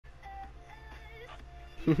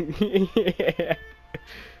Yeah.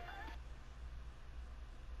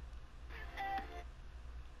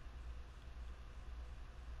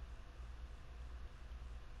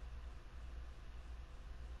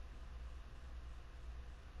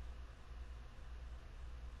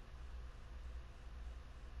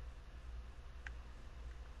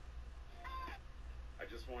 I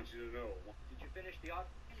just want you to know. Did you finish the audio?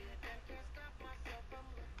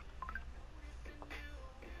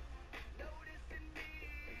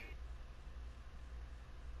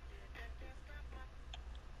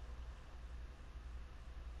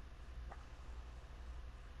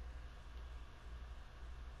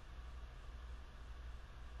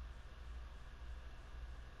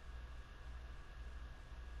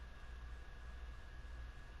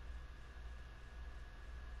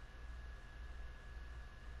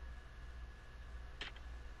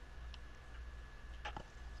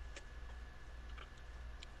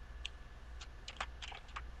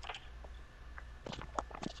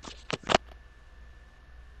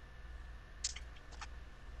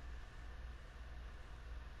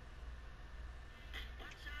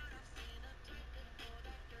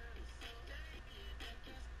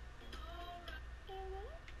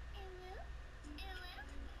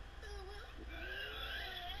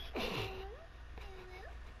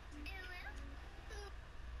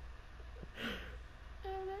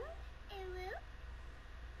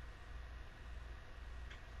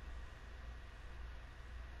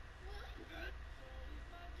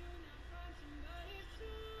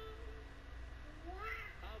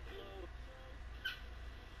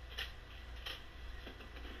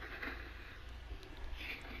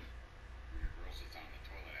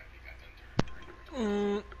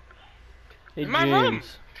 Hey In my room.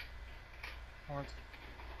 James, What?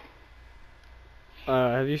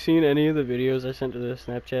 have you seen any of the videos I sent to the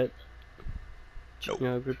Snapchat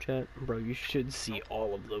Nope. group chat? Bro, you should see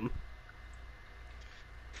all of them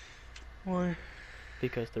Why?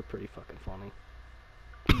 because they're pretty fucking funny.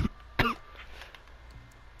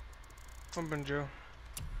 What happened, Joe?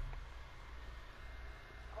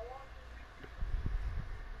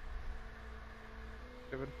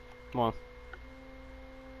 David. Come on.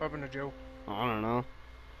 What happened to Joe? I don't know.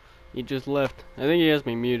 He just left. I think he has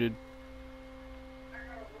me muted.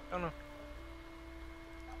 I don't know.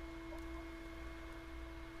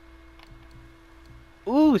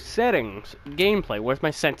 Ooh, settings. Gameplay. Where's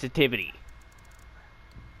my sensitivity?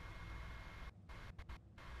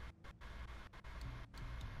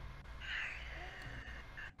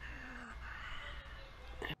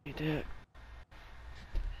 You did.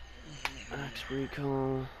 Max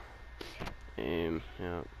recall. Aim.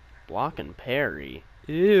 Yeah. Block and parry.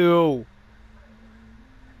 Ew.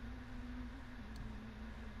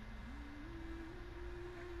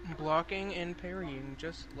 Blocking and parrying,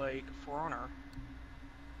 just like For Honor.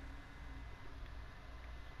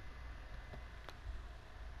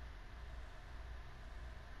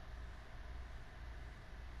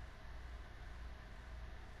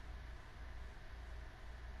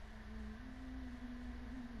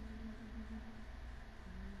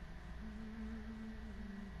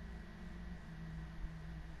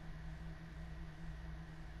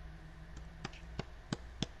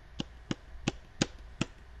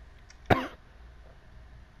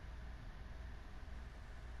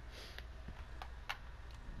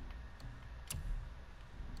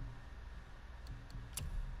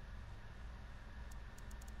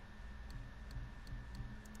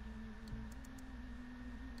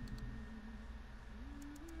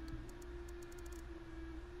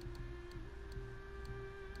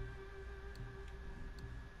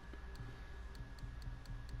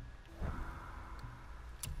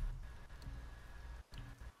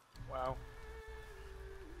 Wow.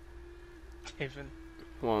 David.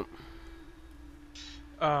 Well,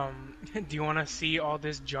 Do you want to see all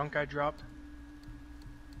this junk I dropped?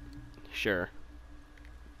 sure.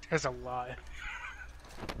 There's a lot.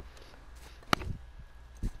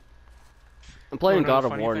 I'm playing You wanna know God the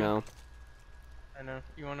of funny War thing? now. I know.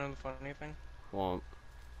 You wanna know the funny thing? Well,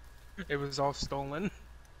 It was all stolen.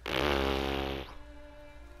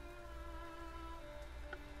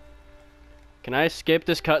 can I skip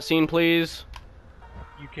this cutscene, please?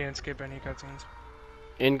 You can't skip any cutscenes.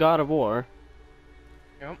 In God of War.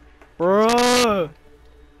 Yep. Bruh!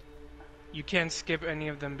 You can't skip any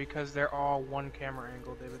of them because they're all one camera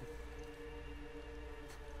angle, David.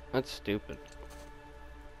 That's stupid.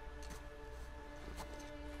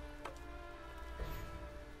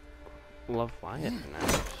 Leviathan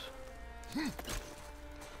axe.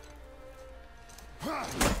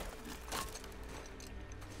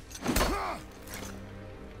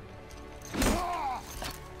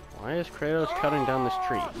 Why is Kratos cutting down this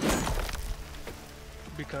tree?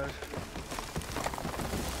 Because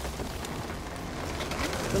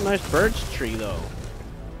It's a nice birch tree, though.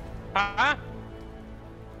 ah,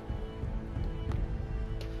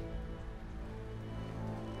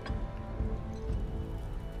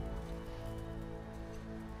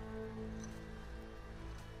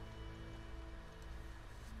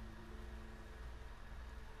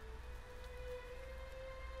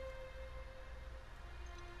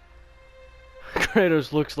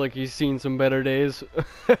 Kratos looks like he's seen some better days.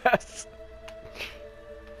 well,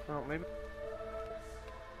 maybe.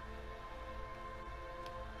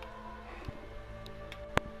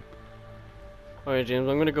 Alright, James,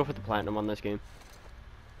 I'm gonna go for the platinum on this game.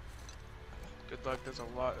 Good luck. There's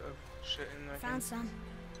a lot of shit in that Found some.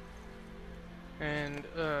 game. And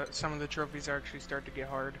some of the trophies are actually start to get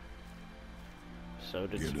hard. So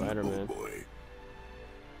did Get in the Spider-Man. boat, boy.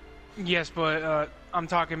 Yes, but I'm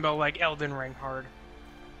talking about like Elden Ring hard.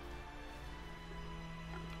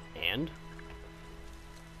 And?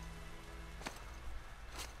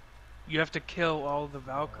 You have to kill all the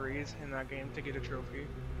Valkyries in that game to get a trophy.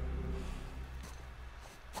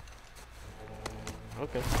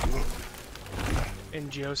 Okay. And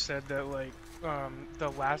Joe said that like the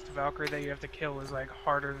last Valkyrie that you have to kill is like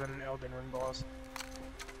harder than an Elden Ring boss.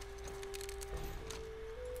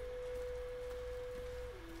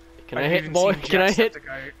 Can I've I hit even boy? seen Can I hit?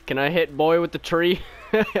 Jacksepticeye- Can I hit boy with the tree?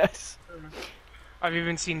 Yes. I've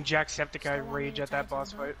even seen Jacksepticeye Still want me rage to at tie that to the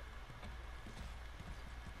boss boat? fight.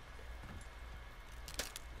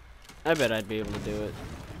 I bet I'd be able to do it.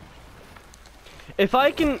 If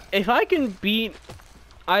I can beat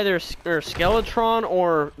either Skeletron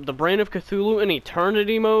or the Brain of Cthulhu in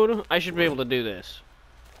Eternity mode, I should be able to do this.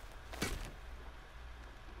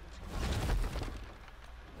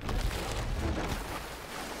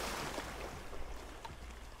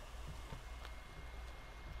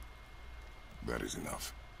 That is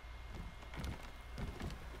enough.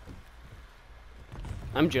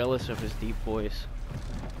 I'm jealous of his deep voice.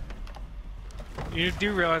 You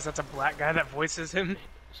do realize that's a black guy that voices him?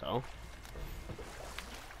 So,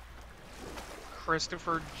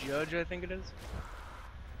 Christopher Judge, I think it is.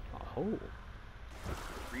 oh,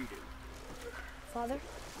 Father,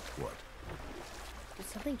 What? did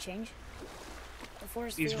something change? The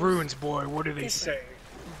forest These feels ruins, boy, what do they different.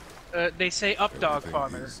 say? They say up dog, Everything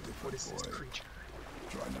father. is different, What is this boy. creature?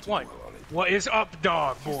 Try not to What? dwell on it. What is up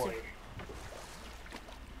dog, boy?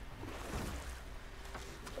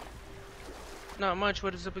 Not much.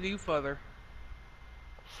 What is up with you, father?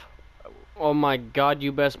 oh my God!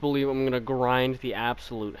 You best believe I'm gonna grind the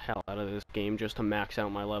absolute hell out of this game just to max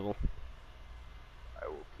out my level. I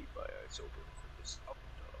will keep my eyes open for this up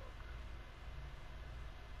dog.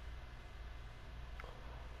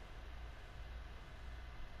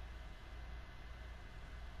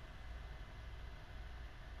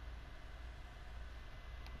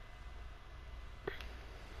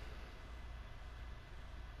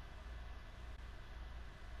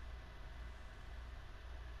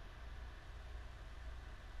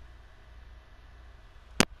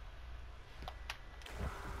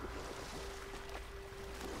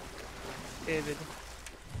 David,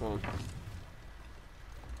 Hold on.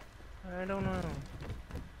 I don't know.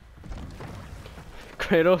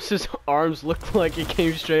 Kratos' arms look like it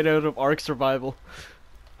came straight out of Ark Survival.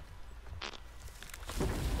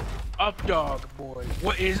 Up dog, boy.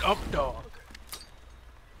 What is up dog?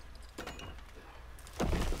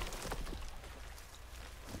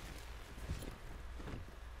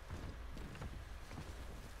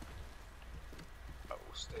 I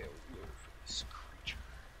will stay aloof from this creature.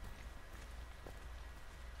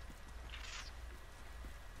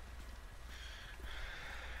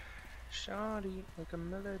 Shoddy like a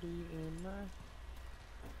melody in my.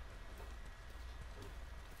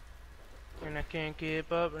 And I can't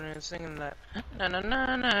keep up and it's singing that na na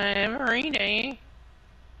na na every day.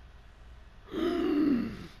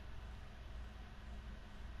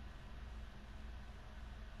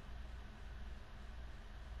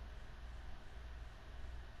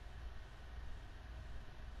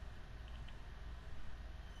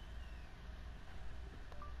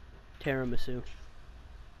 Tiramisu.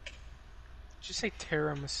 Did you say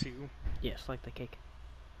tiramisu? Yes, like the cake.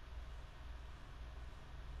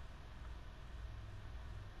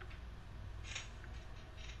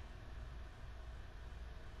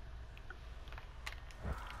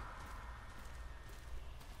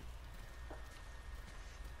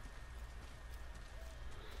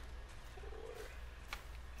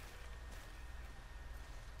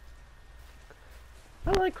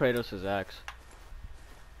 I like Kratos' axe.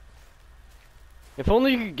 If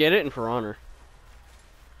only you could get it in For Honor.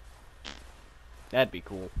 That'd be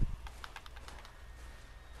cool.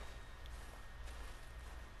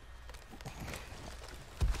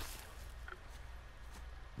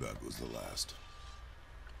 That was the last.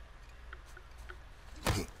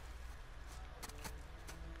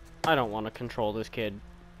 I don't want to control this kid.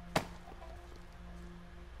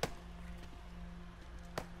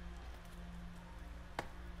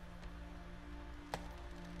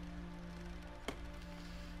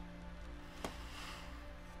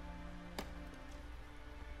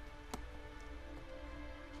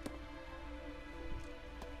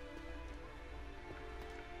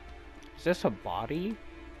 Is this a body?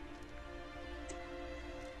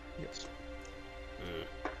 Yes.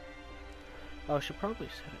 Oh, I should probably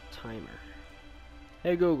set a timer.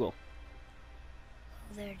 Hey Google,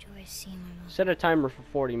 Oh, there do I see my mom. set a timer for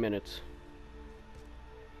 40 minutes.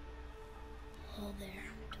 Oh, there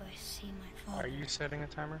do I see my father. Are you setting a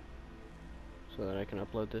timer? So that I can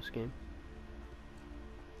upload this game.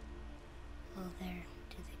 Oh, there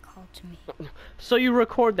do they call to me. So you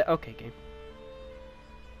record that? Okay, game.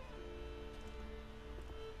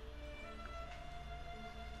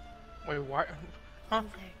 Wait, why? Huh? Oh,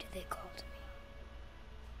 there do they call to me.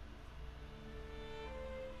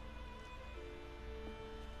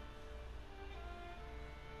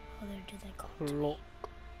 Oh, there do they call to me. Look.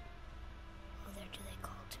 Oh, there do they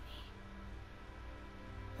call to me.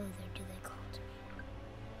 Oh, there do they call to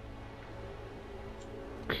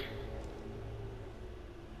me.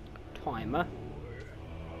 Timer.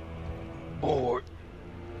 Bored.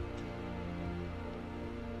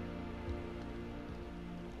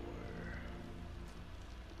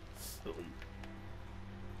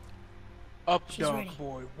 Up She's dog ready.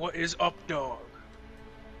 boy. What is up dog?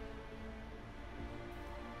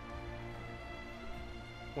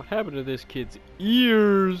 What happened to this kid's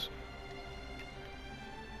ears?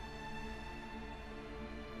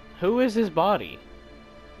 Who is his body?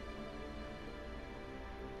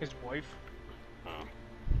 His wife.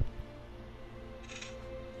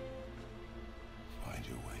 Find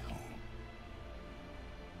your way home.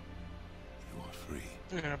 You are free.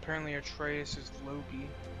 And apparently Atreus is Loki.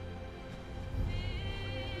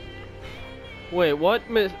 Wait, what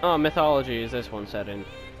mythology is this one set in?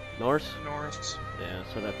 Norse? Norse. Yeah,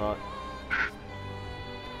 that's what I thought.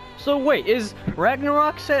 So wait, is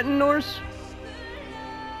Ragnarok set in Norse?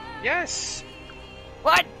 Yes!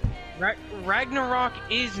 What? Ragnarok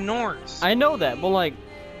is Norse. I know that, but like,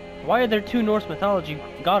 why are there two Norse mythology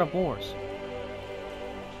god of wars?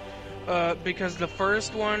 Because the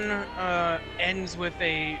first one ends with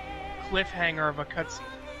a cliffhanger of a cutscene.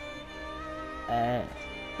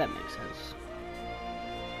 That makes sense.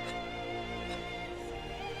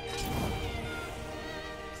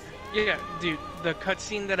 Yeah, dude, the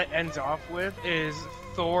cutscene that it ends off with is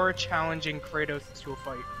Thor challenging Kratos to a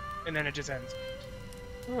fight, and then it just ends.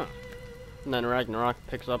 Huh. And then Ragnarok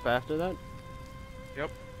picks up after that? Yep.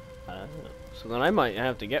 So then I might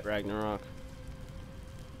have to get Ragnarok.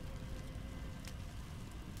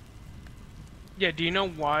 Yeah, do you know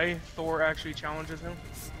why Thor actually challenges him?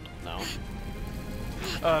 No.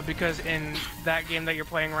 Because in that game that you're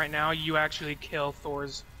playing right now, you actually kill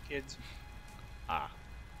Thor's kids, Ah.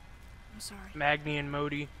 I'm sorry. Magni and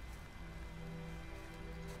Modi.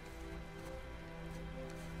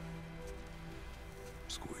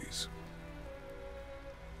 Squeeze.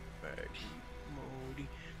 Magni, Modi,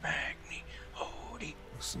 Magni, Modi.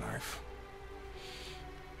 This knife.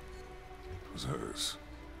 It was hers.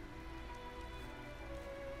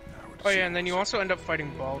 Now it Oh is yeah, and then you yours. also end up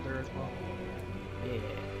fighting Baldur as well. Yeah.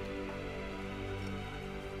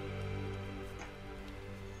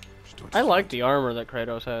 She touches I like it. the armor that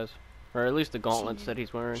Kratos has. Or at least the gauntlets that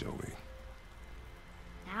he's wearing. Shall we?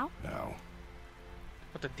 Now? Now.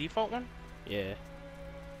 What, the default one? Yeah.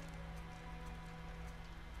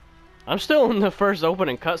 I'm still in the first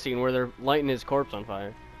opening cutscene where they're lighting his corpse on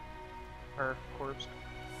fire. Her corpse.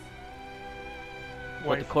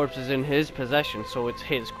 But the Wife. corpse is in his possession, so it's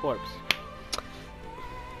his corpse.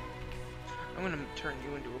 I'm gonna turn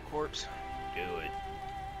you into a corpse. Do it.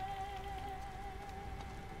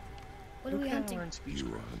 What are we hunting? Learn speech You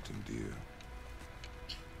are craft. hunting deer.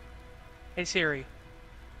 Hey Siri,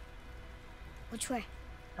 Which way?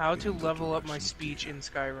 how In to the level up my direction of speech deer. in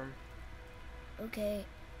Skyrim? Okay.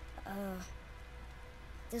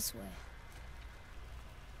 This way.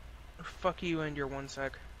 Fuck you and your 1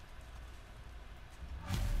 sec.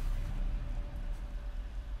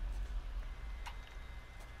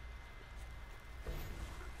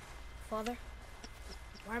 Father?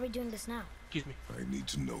 Why are we doing this now? Excuse me. I need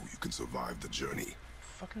to know you can survive the journey.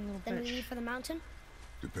 Fucking little Then we bitch. leave for the mountain?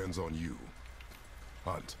 Depends on you.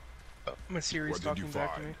 Hunt. My Siri's What did you talking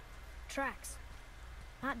back to me. find? Tracks.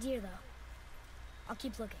 Not deer, though. I'll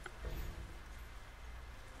keep looking.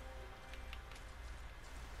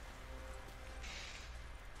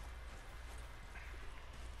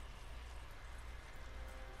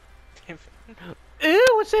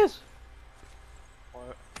 Ew, what's this?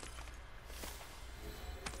 What?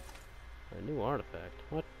 A new artifact.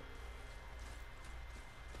 What?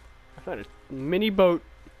 I found a mini boat.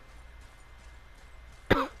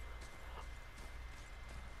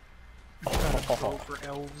 Go for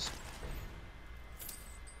elves.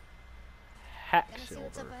 Hack Gonna see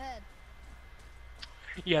what's silver. up ahead.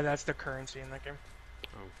 Yeah, that's the currency in that game.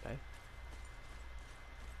 Okay.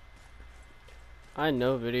 I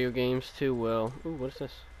know video games too well. Ooh, what's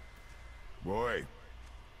this? Boy,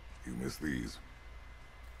 you missed these.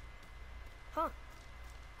 Huh.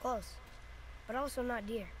 Close. But also not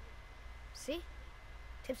deer. See?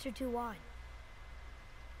 Tips are too wide.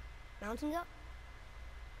 Mountains up?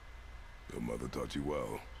 Your mother taught you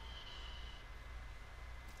well.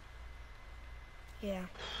 Yeah.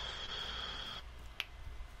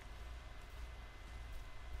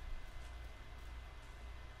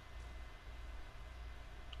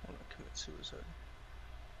 I want to commit suicide.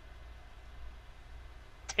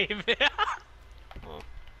 David. Oh.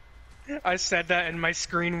 I said that and my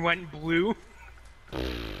screen went blue.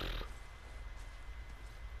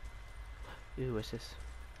 Ooh, what's this?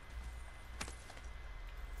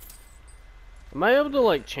 Am I able to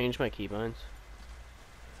like change my keybinds?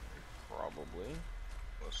 Probably.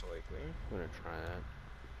 Most likely. I'm gonna try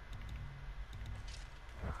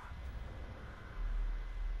that.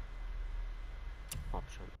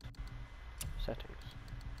 Options. Settings.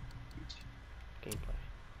 Gameplay.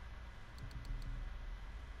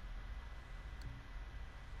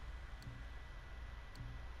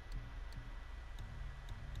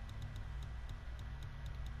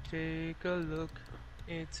 Take a look.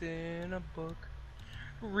 It's in a book.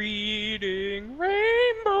 Reading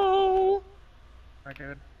Rainbow. My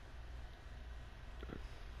god. Did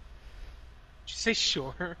you say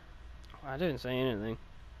sure? I didn't say anything.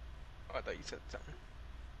 Oh, I thought you said something.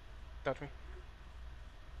 Touch me.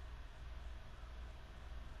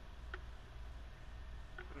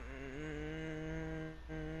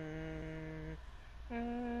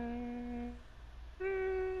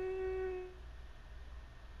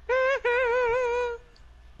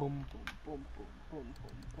 Boom, boom, boom, boom, boom,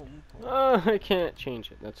 boom, boom, boom. I can't change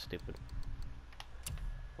it. That's stupid.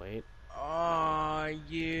 Wait. Ah,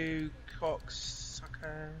 you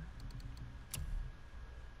cocksucker.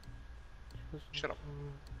 Shut up.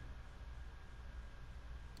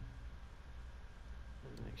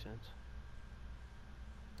 That makes sense.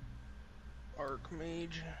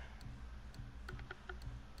 Archmage.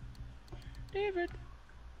 David.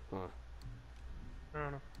 Huh. I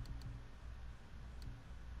don't know.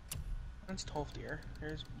 That's Tolfdir.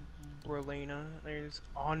 There's Brelena. There's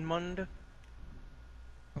Onmund.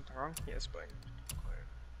 Something wrong? Yes, but.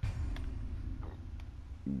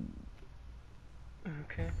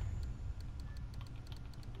 Okay.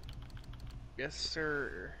 Yes,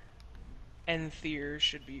 sir. Enthir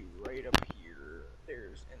should be right up here.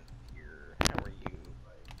 There's Enthir. How are you,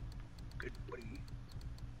 my good buddy?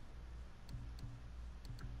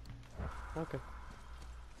 Okay.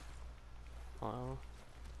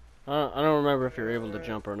 I don't remember if you're able to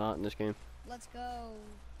jump or not in this game. Let's go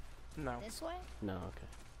No. this way? No, okay.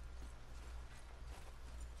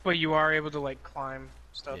 But you are able to, like, climb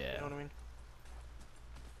stuff, Yeah. you know what I mean?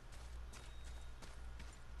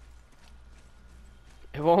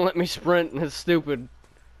 It won't let me sprint, and it's stupid.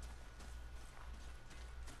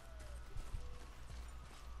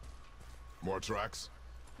 More tracks?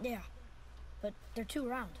 Yeah. But they're too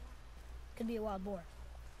round. Could be a wild boar.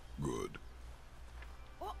 Good.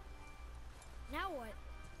 Oh! Now what?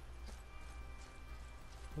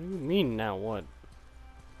 What do you mean, now what?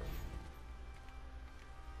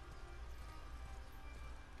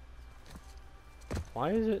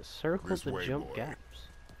 Why is it circled This to way, jump boy. gaps?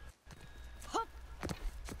 Hup!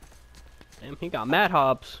 Damn, he got mad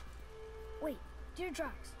hops. Wait, deer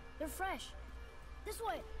tracks. They're fresh. This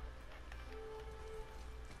way.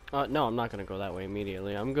 No, I'm not gonna go that way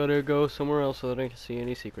immediately. I'm gonna go somewhere else so that I can see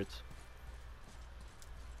any secrets.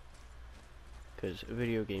 Because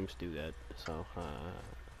video games do that, so,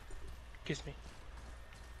 Kiss me.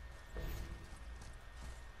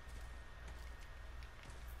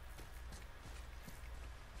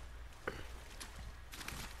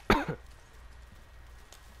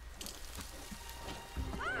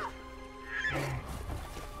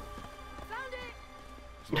 Found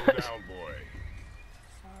it! Slow down, boy.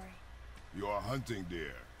 Sorry. You are hunting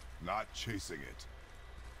deer, not chasing it.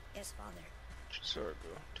 Yes, Father. Sorry,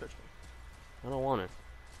 bro. Touch me. I don't want it.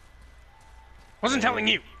 Wasn't telling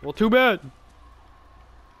you. Well, too bad.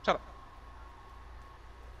 Shut up.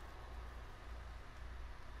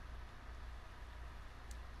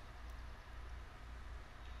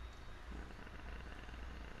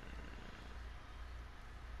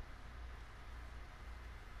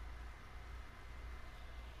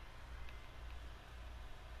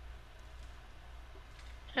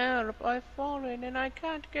 Help, I've fallen and I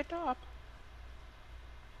can't get up.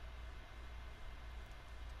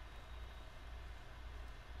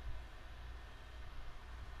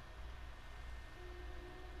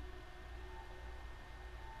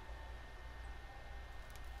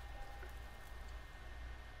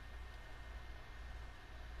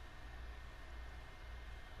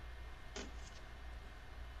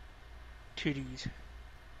 Titties.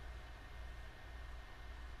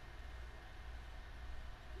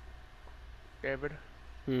 David,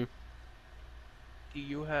 Hmm. do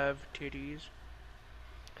you have titties?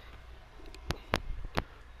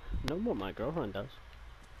 No, what my girlfriend does.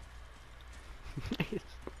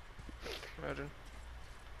 Imagine.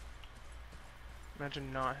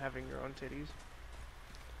 Imagine not having your own titties.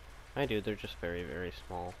 I do. They're just very, very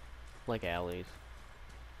small, like Allie's.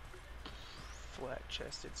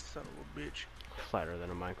 Flat-chested son of a bitch. Flatter than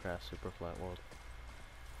a Minecraft super flat world.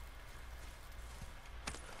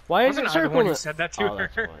 Why is Wasn't it I the circling? one who said that to Oh,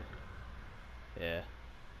 her? that's why. Yeah.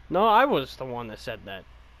 No, I was the one that said that.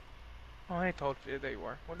 Oh, I told you there you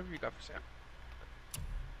are. What have you got for sale?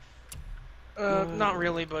 Not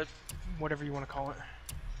really, but whatever you want to call it.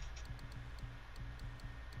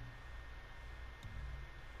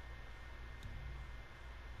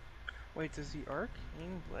 Wait, does the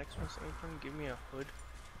Arcane Blacksmith's Apron give me a hood?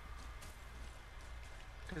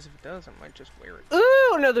 Because if it does, I might just wear it.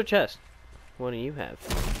 Ooh, another chest. What do you have?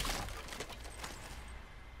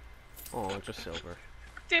 Oh, just silver.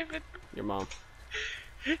 Damn it! Your mom.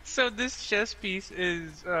 So this chest piece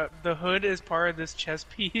is, the hood is part of this chest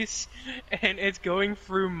piece, and it's going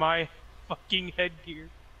through my fucking headgear.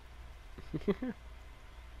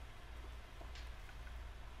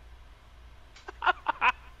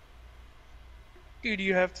 Dude,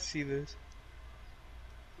 you have to see this.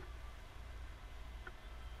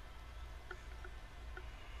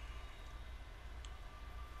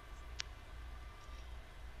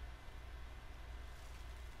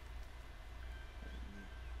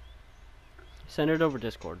 Send it over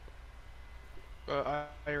Discord. I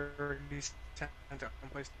already sent it on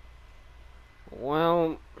place.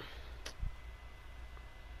 Well,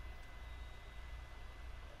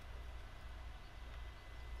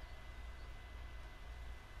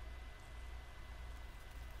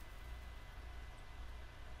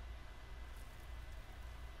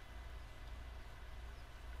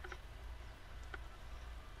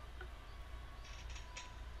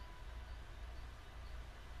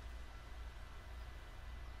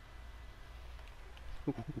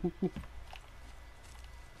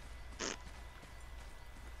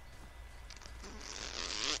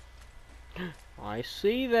 I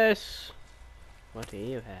see this. What do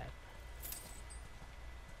you have?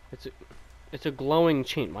 It's a glowing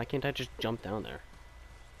chain. Why can't I just jump down there?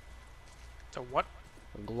 So what?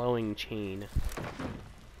 A glowing chain.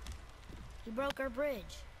 He broke our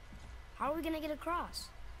bridge. How are we gonna get across?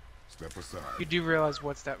 Step aside. You do realize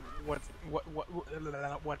what that's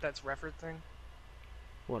referencing?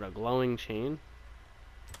 What, a glowing chain?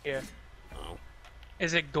 Yeah. Oh.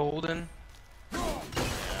 Is it golden? Wow.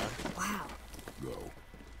 Go.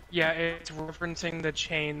 Yeah, it's referencing the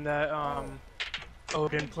chain that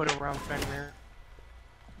Odin put around Fenrir.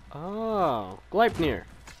 Oh, Gleipnir.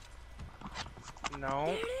 No.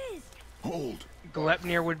 There it is. Hold.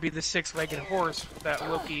 Gleipnir would be the six-legged horse that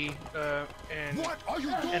Loki and What are you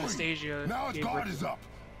doing? Anastasia Now his gave guard her. is up.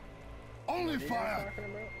 Only fire.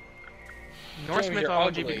 Norse James, you're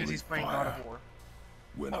mythology ugly. because he's playing God of War.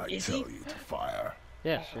 When I is tell he? you to fire,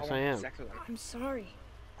 Yes, yes I am. Exactly. I'm sorry.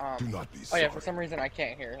 do not be Oh sorry. yeah, for some reason I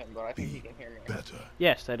can't hear him, but I think he can hear me. Better.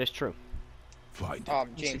 Yes, that is true. Find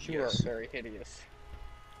it. James, you are very hideous.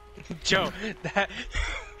 Joe, that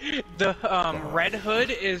the red hood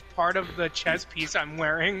is part of the chest piece I'm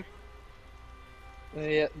wearing.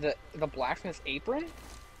 The blacksmith's apron?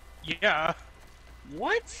 Yeah,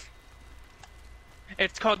 What?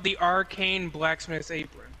 it's called the Arcane Blacksmith's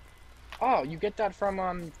Apron. Oh, you get that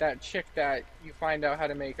from that chick that you find out how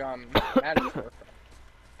to make magic for.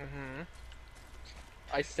 Mm-hmm.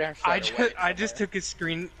 I stashed I that away just somewhere. took a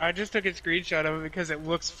screenshot of it because it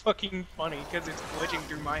looks fucking funny because it's glitching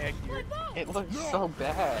through my headgear. It looks so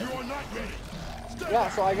bad. You are not ready. Yeah,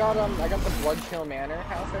 so I got the Bloodchill Manor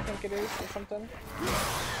house, I think it is, or something.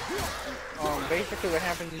 Basically what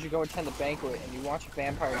happens is you go attend the banquet and you watch a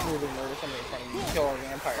vampire brutally murder somebody in front of you. You kill all the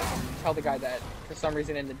vampires and you tell the guy that for some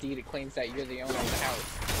reason in the deed it claims that you're the owner of the house.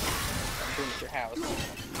 And boom, it's your house.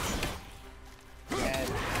 And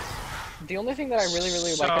the only thing that I really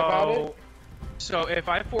like about it. So if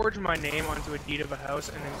I forge my name onto a deed of a house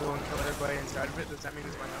and then go and kill everybody inside of it, does that mean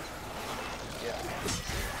it's my house? Yeah.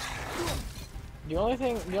 The only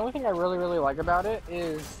thing I really like about it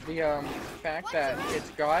is the fact that it's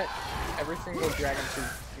got every single dragon fruit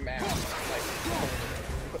map. Like,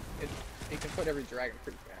 you can put every dragon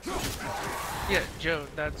fruit map. Yeah, Joe,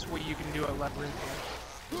 that's what you can do at Labyrinth.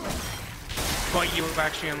 But you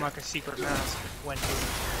actually unlock a secret mask when doing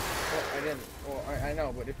it. Well, I didn't. Well, I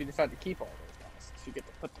know, but if you decide to keep all those masks, you get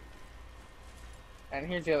to put them. And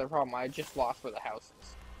here's the other problem: I just lost where the house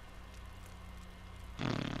is.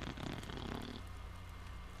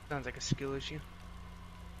 Sounds like a skill issue.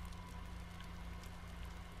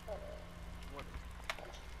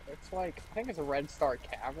 It's like, I think it's a Red Star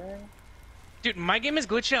Cavern. Dude, my game is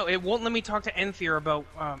glitched out. It won't let me talk to Enthier about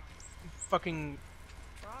fucking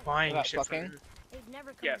buying About shit. fucking? For... They've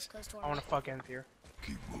never come Yes, this close to I our want to fuck Enthier.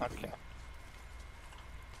 Keep moving. Okay.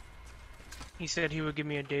 He said he would give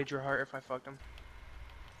me a Daedra heart if I fucked him.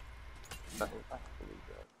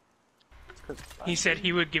 He said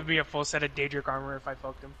he would give me a full set of Daedric armor if I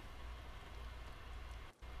fucked him.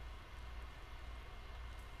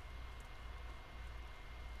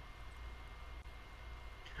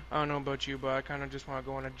 I don't know about you, but I kind of just want to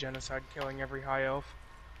go on a genocide killing every high elf.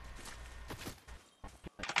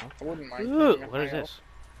 I wouldn't mind. Ooh, killing a what is high elf. this?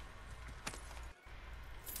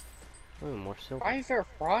 Oh, more silver. Why is there a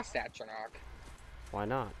frost atronach? Why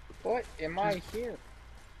not? What am I here?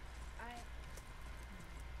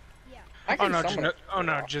 Yeah. I Oh can no, summon a oh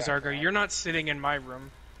no, frost Jizargo, atronach. you're not sitting in my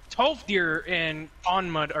room. Tolfdir and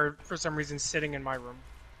Onmud are for some reason sitting in my room.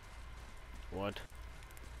 What?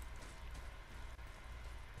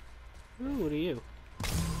 Ooh, what are you?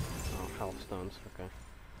 Oh, health stones.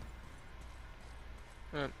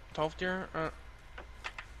 Okay. Tolfdir,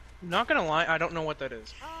 not gonna lie, I don't know what that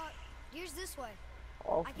is. Here's this way.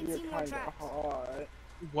 Oh, I can you're see more kinda tracks. hot.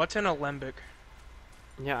 What's an alembic?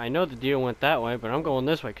 Yeah, I know the deer went that way, but I'm going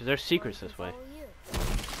this way because there's secrets Or I this can way. follow you.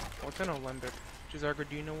 What's an alembic? Jizargo,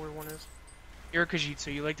 do you know where one is? You're a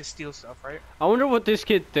Khajiit, you like to steal stuff, right? I wonder what this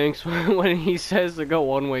kid thinks when he says to go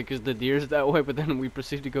one way because the deer's that way, but then we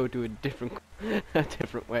proceed to go to a different, a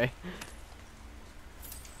different way.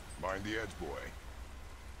 Mind the edge, boy.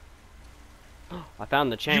 I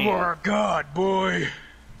found the chain. You are a god, boy!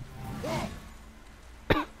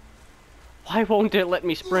 Why won't it let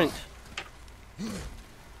me sprint?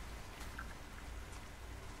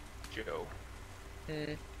 Joe,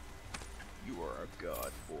 Hmm. you are a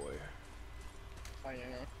god, boy. I know.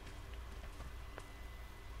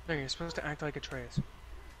 No, you're supposed to act like Atreus.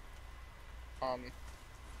 I'm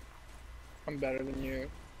better than you.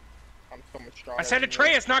 I'm so much stronger. I said than you.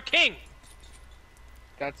 Atreus, not King!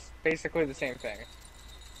 That's basically the same thing.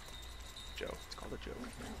 Joe, it's called a joke.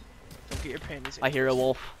 Don't get your panties in. I hear a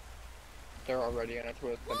wolf. They're already in a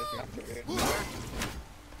twist that is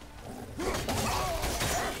masturbated.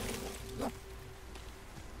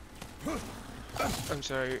 I'm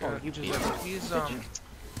sorry, you just, beat me. please,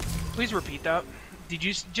 please repeat that. Did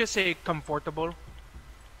you just say comfortable?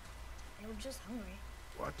 They were just hungry.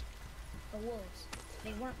 What? The wolves.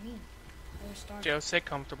 They weren't mean. They were starving. Joe, say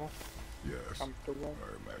comfortable. Yes. Comfortable.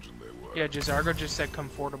 I imagine they were. Yeah, Jizargo just said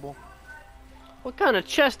comfortable. What kind of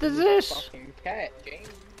chest is this? Fucking cat, James,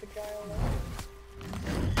 the guy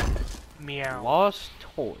alone. Meow. Lost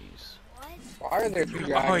toys. What? Why are there two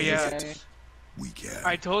dragons? Oh yeah. again? We can.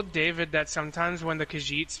 I told David that sometimes when the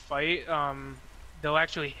Khajiits fight, they'll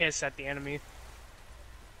actually hiss at the enemy.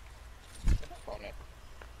 On it.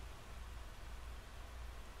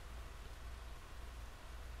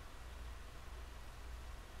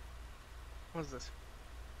 What is this?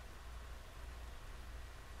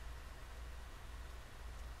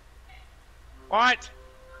 What?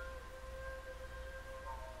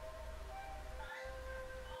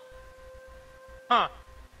 Huh.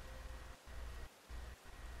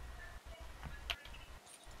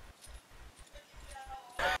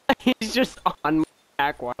 He's just on my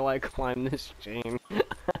back while I climb this chain.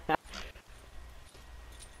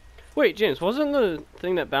 Wait, James, wasn't the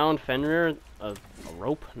thing that bound Fenrir a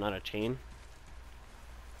rope, not a chain?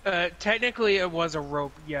 Technically it was a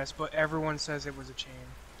rope, yes, but everyone says it was a chain.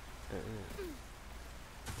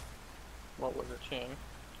 What was a chain?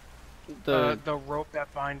 The rope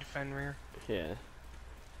that bind Fenrir. Yeah.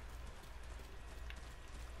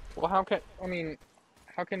 Well, how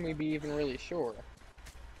can we be even really sure?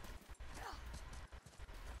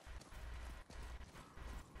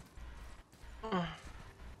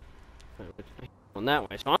 Going that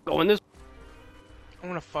way, so I'm going this. I'm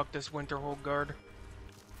gonna fuck this Winterhold guard.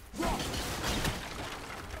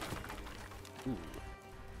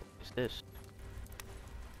 What's this?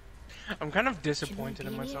 I'm kind of disappointed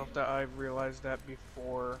in myself that I realized that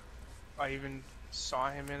before I even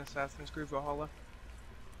saw him in Assassin's Creed Valhalla.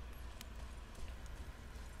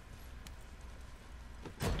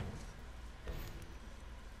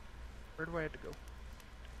 Where do I have to go?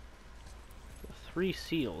 3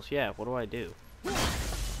 seals. Yeah. What do I do?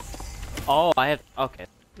 Oh, I have. Okay.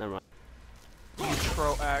 Never mind. You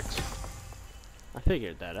throw axe. I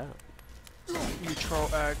figured that out. You throw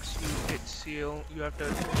axe. You hit seal. You have to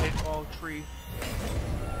hit all tree.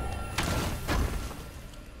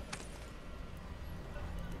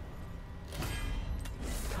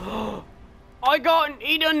 I got an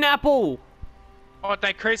Eden apple. Oh, did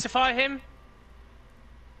I crucify him?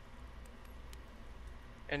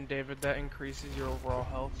 And David, that increases your overall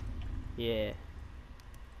health. Yeah.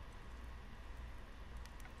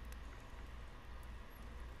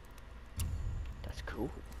 That's cool.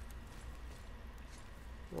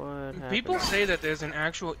 What happened? People say that there's an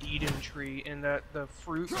actual Eden tree and that the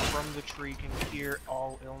fruit from the tree can cure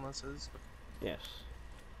all illnesses. Yes.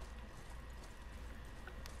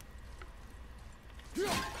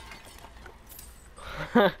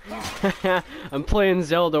 I'm playing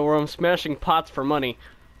Zelda where I'm smashing pots for money.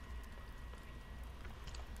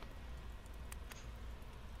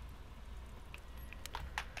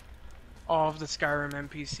 All of the Skyrim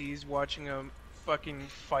NPCs watching a fucking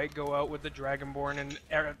fight go out with the Dragonborn and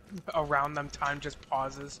around them time just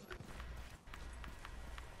pauses.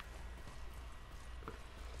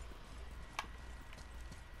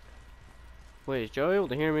 Wait, is Joe able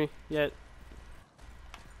to hear me yet?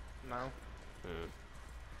 No. Hmm.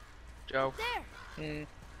 Joe, Hmm.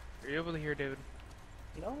 are you able to hear David?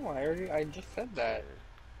 No, I just said that.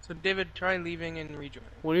 So David, try leaving and rejoining.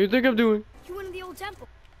 What do you think I'm doing? You went to the old temple.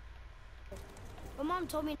 My mom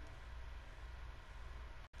told me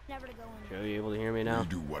never to go in. Joe, you able to hear me now? We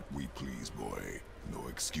do what we please, boy. No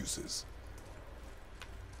excuses.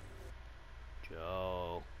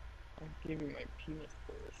 Joe. I'll give you my penis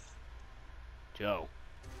first. Joe.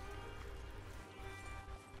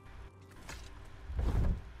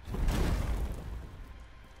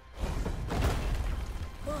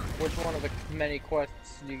 Which one of the many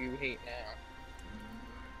quests do you hate now?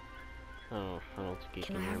 Oh, I don't think he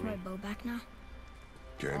Can can I hear have me. my bow back now?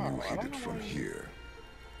 Can Oh, you I hit don't it know from why you- here?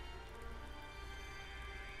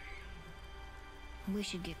 We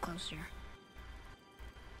should get closer.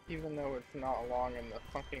 Even though it's not along in the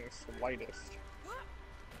fucking slightest.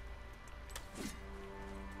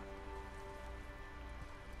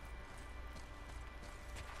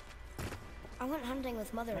 I went hunting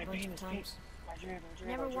with Mother a bunch of times.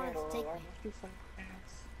 Never wanted to take me.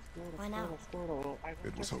 Why now?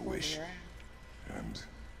 It was her wish. And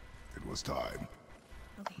it was time.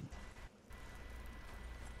 Okay.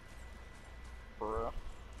 Bruh.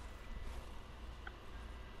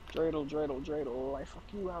 Dreidel, Dreidel, Dreidel, I fuck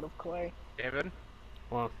you out of clay. David?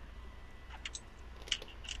 Well,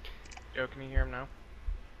 Joe, can you hear him now?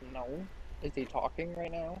 No. Is he talking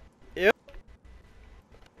right now?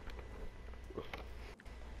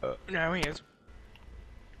 No, he is.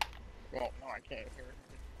 Well, no, I can't hear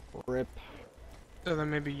him. rip. So then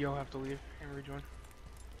maybe you'll have to leave and rejoin.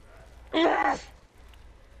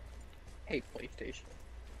 Hey, PlayStation.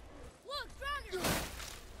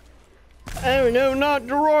 Oh no, not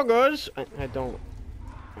Drogas! I don't.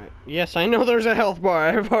 Right. Yes, I know there's a health bar.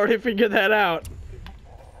 I've already figured that out.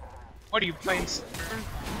 What are you playing?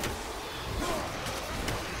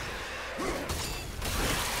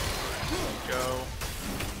 Joe.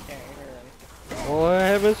 Can't hear him. Well, I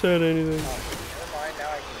haven't said anything. Never mind, now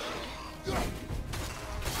I can.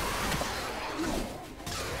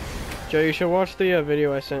 Joe, you should watch the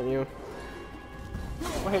video I sent you.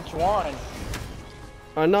 Which one?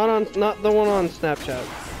 Not the one on Snapchat.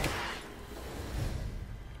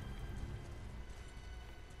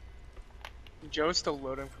 Joe's still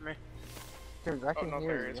loading for me. Dude, I can no, hear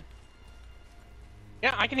there he you. is.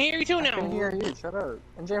 Yeah, I can hear you too I now. can hear you, shut up.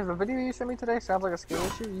 And James, the video you sent me today sounds like a skill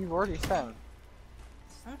issue you've already sent.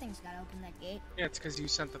 Something's gotta open that gate. Yeah, it's because you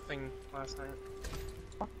sent the thing last night.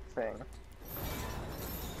 Fuck thing.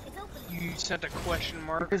 It's open. You sent a question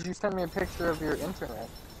mark. Because you sent me a picture of your internet.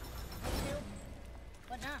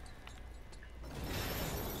 But not.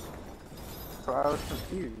 So I was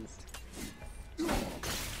confused. You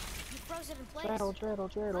froze it in place. Dreidel,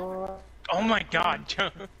 Dreidel, Dreidel. Oh my god, Joe.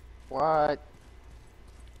 What?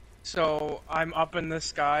 So I'm up in the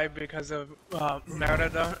sky because of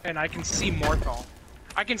Merida, and I can see Morthal.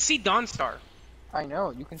 I can see Dawnstar. I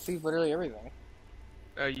know, you can see literally everything.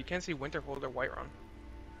 You can't see Winterhold or Whiterun.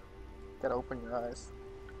 Gotta open your eyes.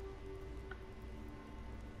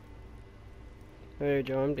 Hey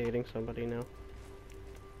Joe, I'm dating somebody now.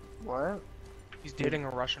 What? He's dating a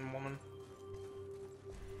Russian woman.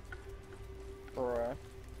 Or,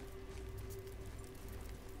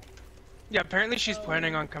 Yeah, apparently she's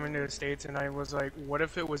planning on coming to the States, and I was like, what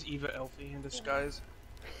if it was Eva Elfie in disguise?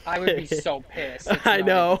 I would be so pissed. It's I not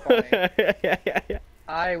know. even funny.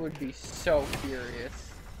 I would be so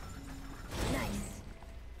furious. Nice.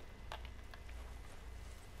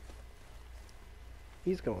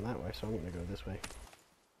 He's going that way, so I'm gonna go this way.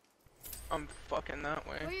 I'm fucking that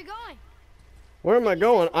way. Where you going? Where am I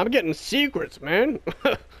going? I'm getting secrets, man.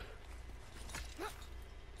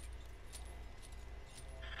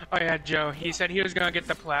 Oh yeah, Joe, he said he was gonna get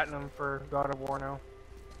the platinum for God of War now.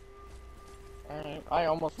 I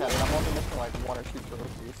almost had it. I'm only missing like 1 or 2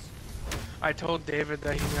 trophies. I told David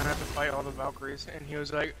that he's gonna have to fight all the Valkyries, and he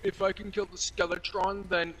was like, if I can kill the Skeletron,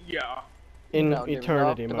 then yeah. In No, dude,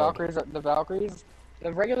 eternity the mode. Valkyries,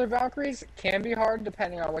 the regular Valkyries can be hard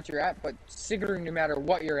depending on what you're at, but Sigurd, no matter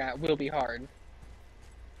what you're at, will be hard.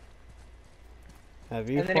 Have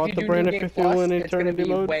you And then if fought you the do Brain New of Game Cthulhu Plus, in it's gonna eternity be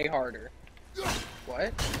mode? way harder.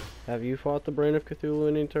 What? Have you fought the Brain of Cthulhu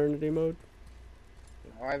in eternity mode?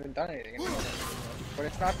 No, I haven't done anything in eternity mode, but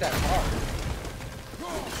it's not that hard.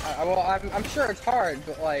 Well, I'm sure it's hard,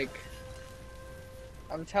 but like,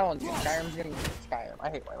 I'm telling you, Skyrim's gonna Skyrim. I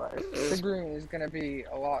hate my life. Sigurd is gonna be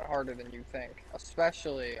a lot harder than you think,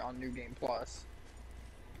 especially on New Game Plus.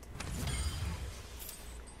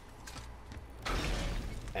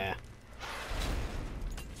 Eh.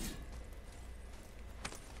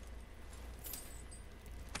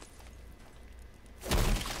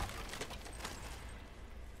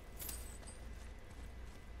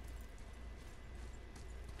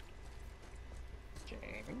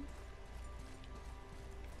 James.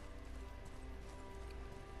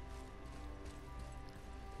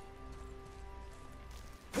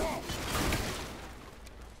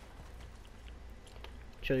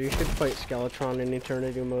 Joe, you should fight Skeletron in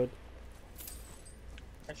eternity mode.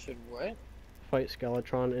 I should what? Fight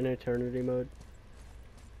Skeletron in eternity mode.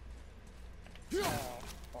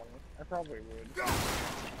 Oh, I probably would. I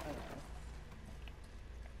don't know.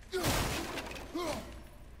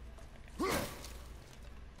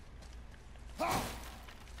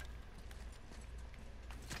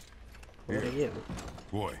 What are you?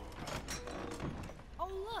 Boy, Oh,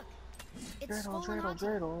 look! It's Dreidel, Skull and dreidel, Otto,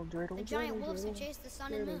 dreidel, dreidel, the giant dreidel, wolves that dreidel, chase the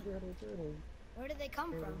sun and dreidel, moon. dreidel, dreidel. Where did they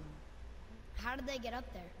come from? How did they get up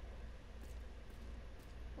there?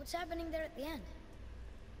 What's happening there at the end?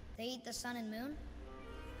 They eat the sun and moon?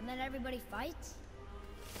 And then everybody fights?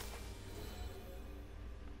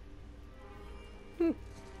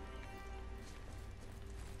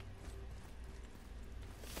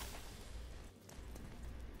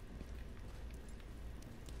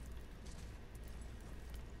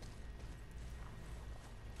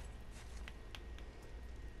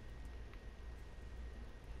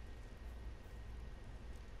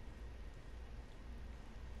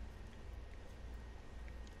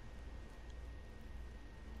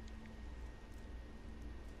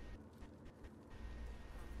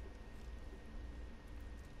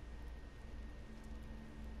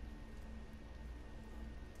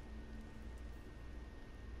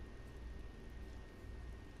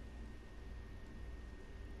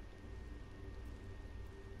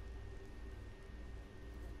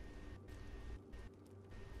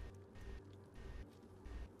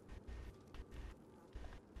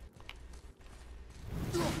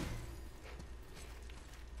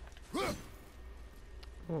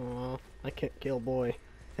 Aw, I can't kill boy.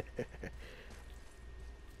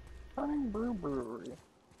 Fine Brew Brewery.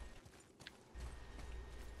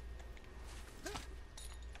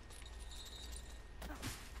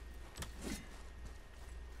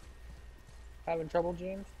 Having trouble,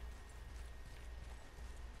 James?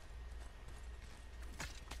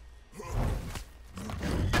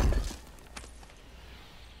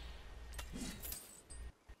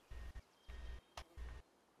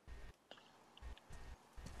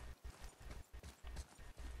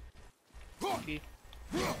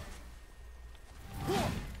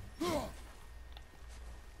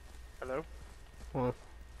 Hello? Huh.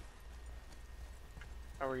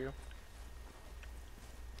 How are you?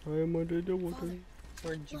 I am under the water.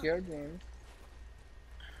 Where'd you go, James?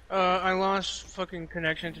 I lost fucking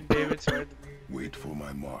connection to David, so I had to leave. wait for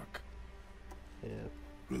my mark. Yeah.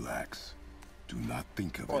 Relax. Do not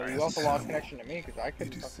think of Well, it you as also an lost animal. connection to me because I It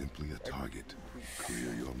couldn't is fucking simply a target.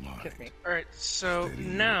 Clear your mind. kiss me. Alright, so Steady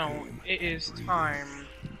your now aim. it is Breathe in. time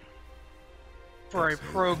for a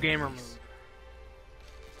Exhale, pro gamer release.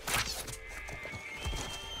 move.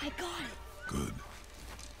 I got it. Good.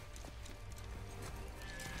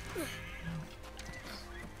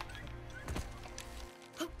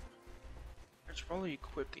 I should probably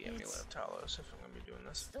equip the Amulet It's- of Talos if I'm gonna be doing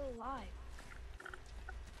this. Still alive.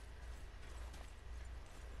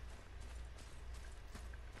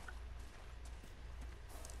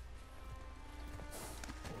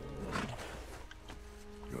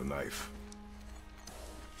 Your knife.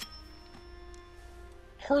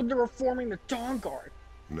 Heard they're reforming the Dawn Guard.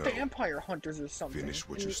 No. Vampire hunters or something. Finish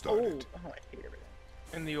what In you the started. old- Oh, I hate everything.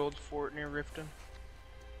 In the old fort near Riften.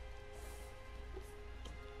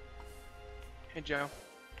 Hey Joe.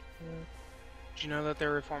 Did you know that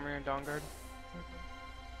they're reforming a Dawn Guard?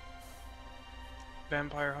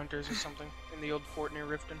 Vampire hunters or something in the old fort near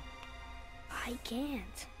Riften. I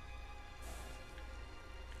can't.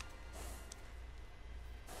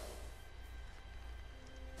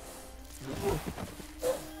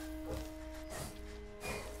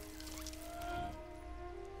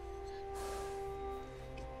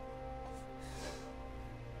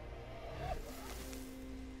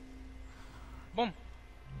 Boom.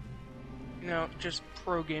 No, just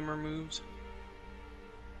pro gamer moves.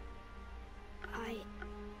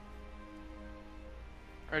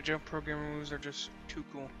 Alright Joe, pro gamer moves are just too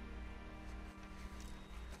cool.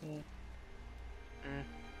 Mm.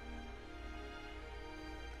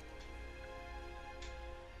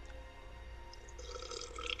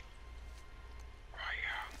 Oh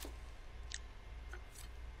yeah.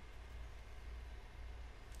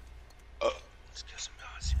 Let's get some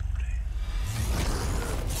Nazi today.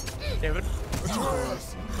 David?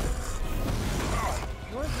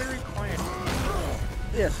 You are very quiet.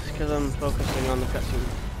 Yes, because I'm focusing on the cutscene.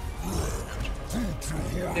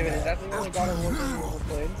 David, is that the only God of War game you ever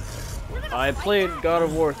played? I played God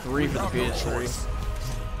of War 3 for the PS3.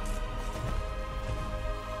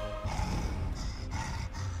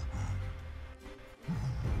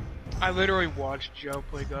 I literally watched Joe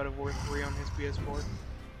play God of War 3 on his PS4.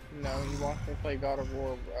 No, you watched me play God of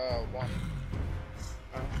War 1.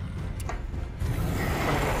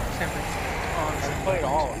 I've played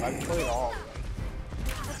all. I've played all.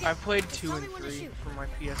 I played 2 and 3 for my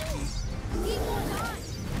PSP.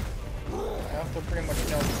 I also pretty much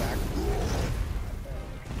know exactly.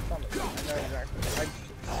 I know exactly.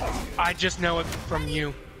 I just know it from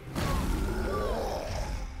you. What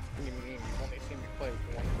do you mean? You've only seen me play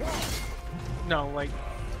one. No, like,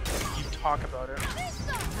 you talk about it.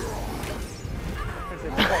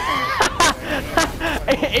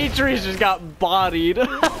 Atreus just got bodied.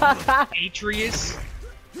 Atreus?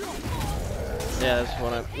 Yeah,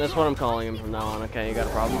 that's what I'm calling him from now on. Okay, you got a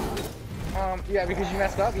problem? Yeah, because you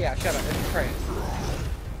messed up? Yeah, shut up. It's crazy.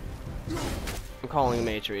 I'm calling him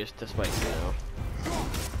Atreus, despite, you know.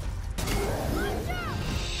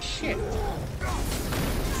 Shit.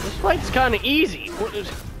 This fight's kind of easy. What is...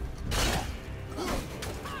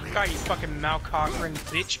 God, you fucking Malcochran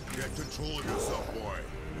bitch. Get control of yourself, boy.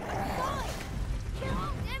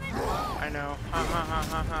 I know. Ha ha ha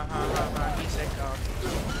ha ha ha ha. He said cock.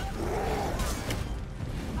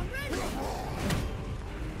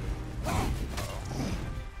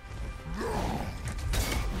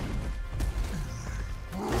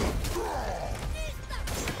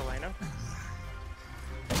 Elena?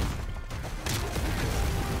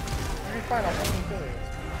 You're fine, I'll fucking kill you.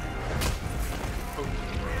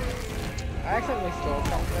 I accidentally stole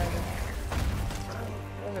something.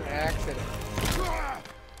 It was an accident.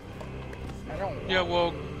 I don't. Yeah,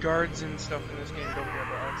 well, guards and stuff in this game don't get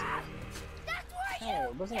by accident. No,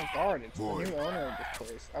 it wasn't a guard. It's the new owner of this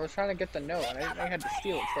place. I was trying to get the note, and I didn't know I had to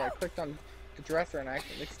steal it, so I clicked on the dresser and I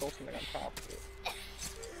accidentally stole something on top of it.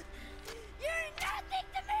 You're nothing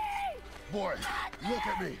to me! Boy, look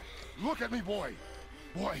at me. Look at me, boy.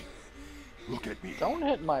 Boy, look at me. Don't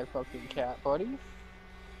hit my fucking cat, buddy. We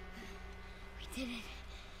did it.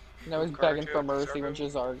 No, he's begging for mercy when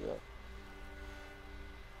Jazar go.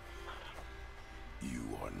 You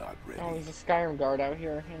are not ready. Oh, there's a Skyrim guard out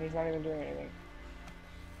here, and he's not even doing anything.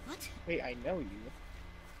 What? Wait, I know you.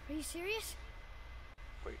 Are you serious?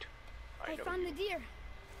 Wait. I know found you. the deer.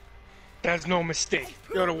 There's no mistake.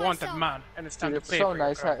 You're the wanted man, and it's time Dude, to it's pay so for your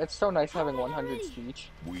nice. crime. It's so nice having 100 speech.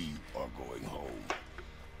 We are going home.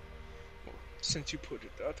 Since you put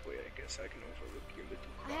it that way, I guess I can overlook your little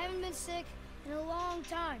I crime. haven't been sick in a long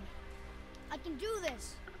time. I can do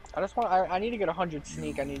this. I just want. I need to get 100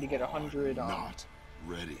 sneak. I need to get 100 Not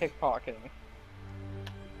ready. pickpocketing.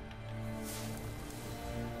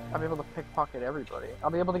 I'll be able to pickpocket everybody. I'll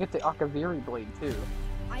be able to get the Akaviri blade too.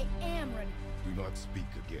 I am ready. Do not speak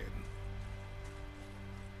again.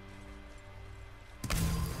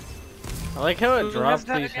 I like how it Who drops has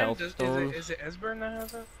that these again? health stones. Is it Esbern that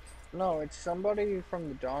has it? No, it's somebody from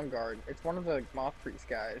the Dawn Guard. It's one of the Moth Priest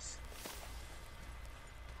guys.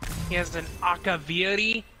 He has an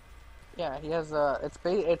Akaviri. Yeah, he has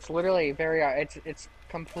it's literally very it's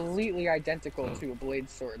completely identical to a blade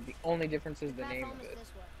sword. The only difference is the name of it.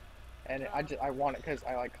 And I want it because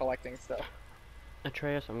I like collecting stuff.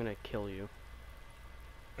 Atreus, I'm gonna kill you.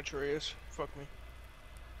 Atreus, fuck me.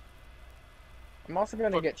 I'm also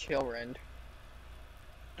gonna get Chillrend.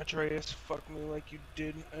 Atreus, fuck me like you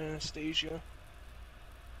did Anastasia.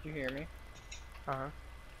 You hear me? Uh-huh.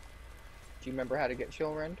 Do you remember how to get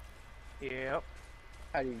Chillrend? Yep.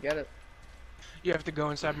 How do you get it? You have to go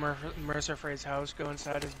inside Mercer Frey's house, go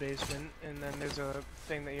inside his basement, and then there's a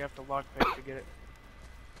thing that you have to lockpick to get it.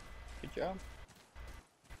 Good job.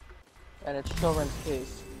 And it's Chillrend's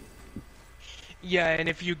case. Yeah, and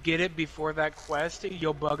if you get it before that quest,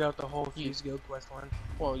 you'll bug out the whole Fuse Guild quest line.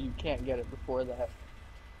 Well, you can't get it before that.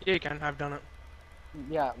 Yeah, you can. I've done it.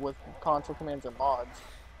 Yeah, with console commands or mods.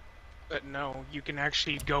 But no, you can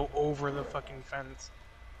actually go over the fucking fence.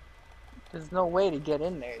 There's no way to get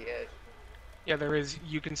in there yet. Yeah, there is.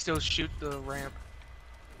 You can still shoot the ramp.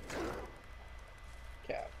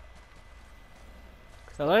 Cap.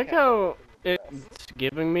 I like how it's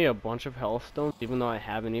giving me a bunch of health stones, even though I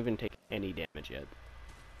haven't even taken any damage yet.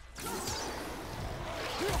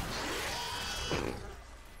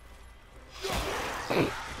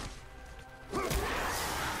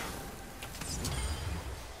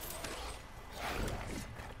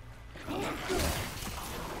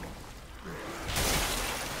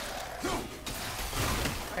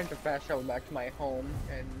 I had to fast travel back to my home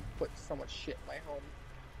and put so much shit in my home.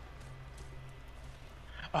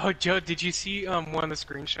 Oh, Joe, did you see one of the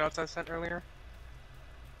screenshots I sent earlier?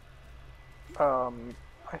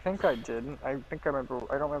 I think I did. I think I remember.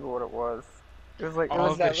 I don't remember what it was. It was like it All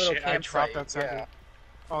was of that the little shit I dropped campsite. outside. Yeah.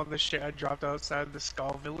 All the shit I dropped outside the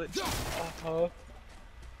Skull Village. Uh-huh.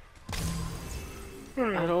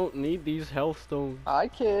 I don't need these health stones. Hi,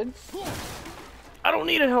 kids. I don't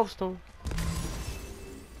need a health stone.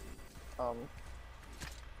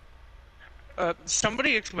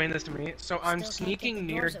 Somebody explain this to me. So I'm Still can't sneaking get the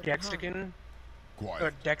near doors open, huh? Dexican,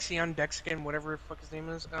 Quiet. Dexican, whatever the fuck his name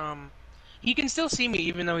is. He can still see me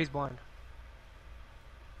even though he's blind.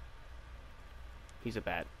 He's a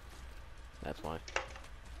bat. That's why.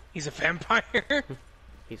 He's a vampire.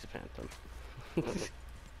 He's a phantom.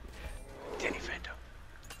 Danny Phantom.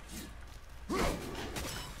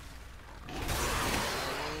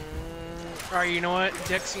 Alright, you know what,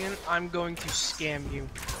 Dexian? I'm going to scam you.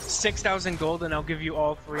 6,000 gold and I'll give you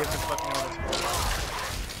all 3 of the fucking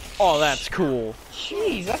others. Oh, that's cool.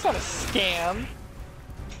 Jeez, that's not a scam.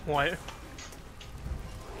 What?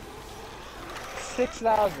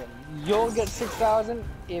 6,000. You'll get 6,000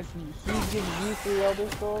 if he gives you 3 Elder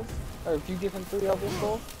Scrolls, or if you give him 3 Elder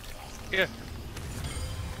Scrolls. Yeah.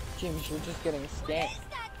 James, you're just getting scammed.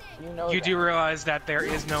 You know You that. do realize that there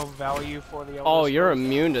is no value for the Elder Oh, you're Scrolls.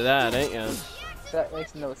 immune to that, ain't you? That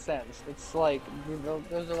makes no sense. It's like, you know,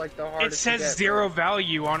 those are like the It hardest to says get, 0 right?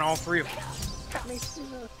 value on all 3 of them. That makes no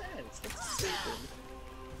sense. It's stupid.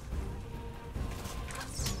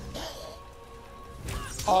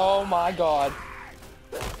 Oh my god.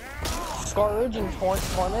 Scourge and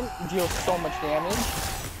Torment deal so much damage.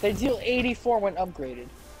 They deal 84 when upgraded.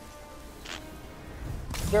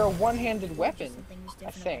 They're a one-handed weapon,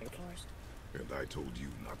 I think. And I told you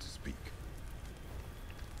not to speak.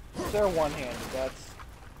 They're one-handed, that's...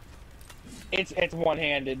 It's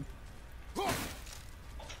one-handed. Oh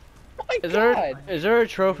my god! Is there a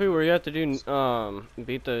trophy where you have to do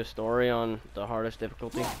beat the story on the hardest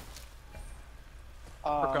difficulty?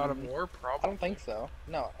 For God of War, I probably. don't think so.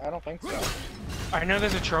 No, I don't think so. I know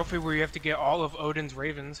there's a trophy where you have to get all of Odin's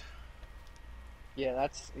ravens. Yeah,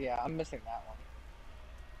 I'm missing that one.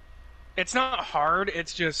 It's not hard,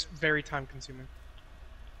 it's just very time consuming.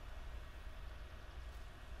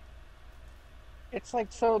 It's like,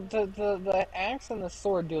 so the axe and the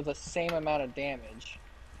sword do the same amount of damage.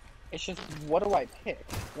 It's just, what do I pick?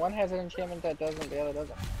 One has an enchantment that doesn't, the other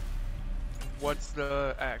doesn't. What's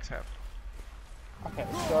the axe have? Okay,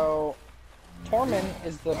 so Torment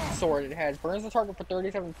is the sword. It has burns the target for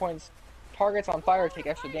 37 points. Targets on fire take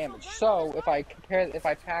extra damage. So if I pair that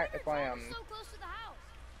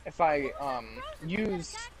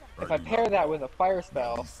with a fire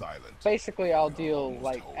spell, Be silent. basically I'll deal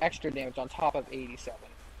like extra damage on top of 87.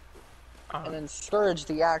 Uh-huh. And then Scourge,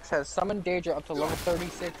 the axe, has summoned Daedra up to level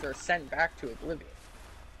 36 or sent back to Oblivion.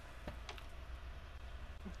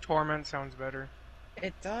 Torment sounds better.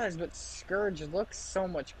 It does, but Scourge looks so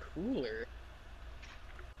much cooler.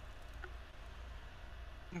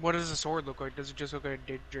 What does the sword look like? Does it just look like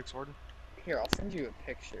a Daedric sword? Here, I'll send you a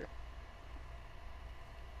picture.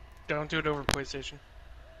 Don't do it over PlayStation.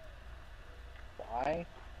 Why?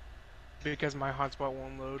 Because my hotspot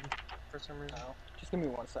won't load for some reason. No. Just give me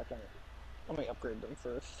 1 second. Let me upgrade them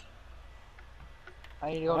first. I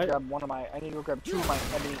need to go grab one of my. I need to go grab 2 of my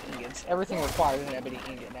ebony ingots. Everything requires an ebony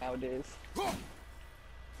ingot nowadays.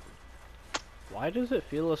 Why does it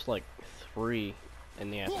feel it's like 3 in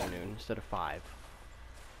the afternoon instead of 5?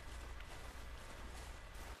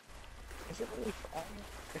 Is it really 5?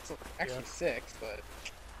 It's actually 6, but.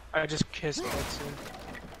 I just kissed Kitsune.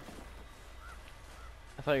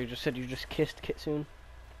 I thought you just said you just kissed Kitsune.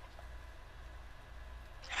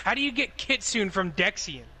 How do you get Kitsune from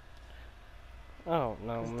Dexian? Oh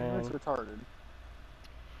no, It's man. retarded.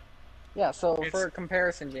 Yeah, so for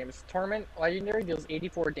comparison, James, Torment Legendary deals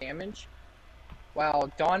 84 damage,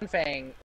 while Dawnfang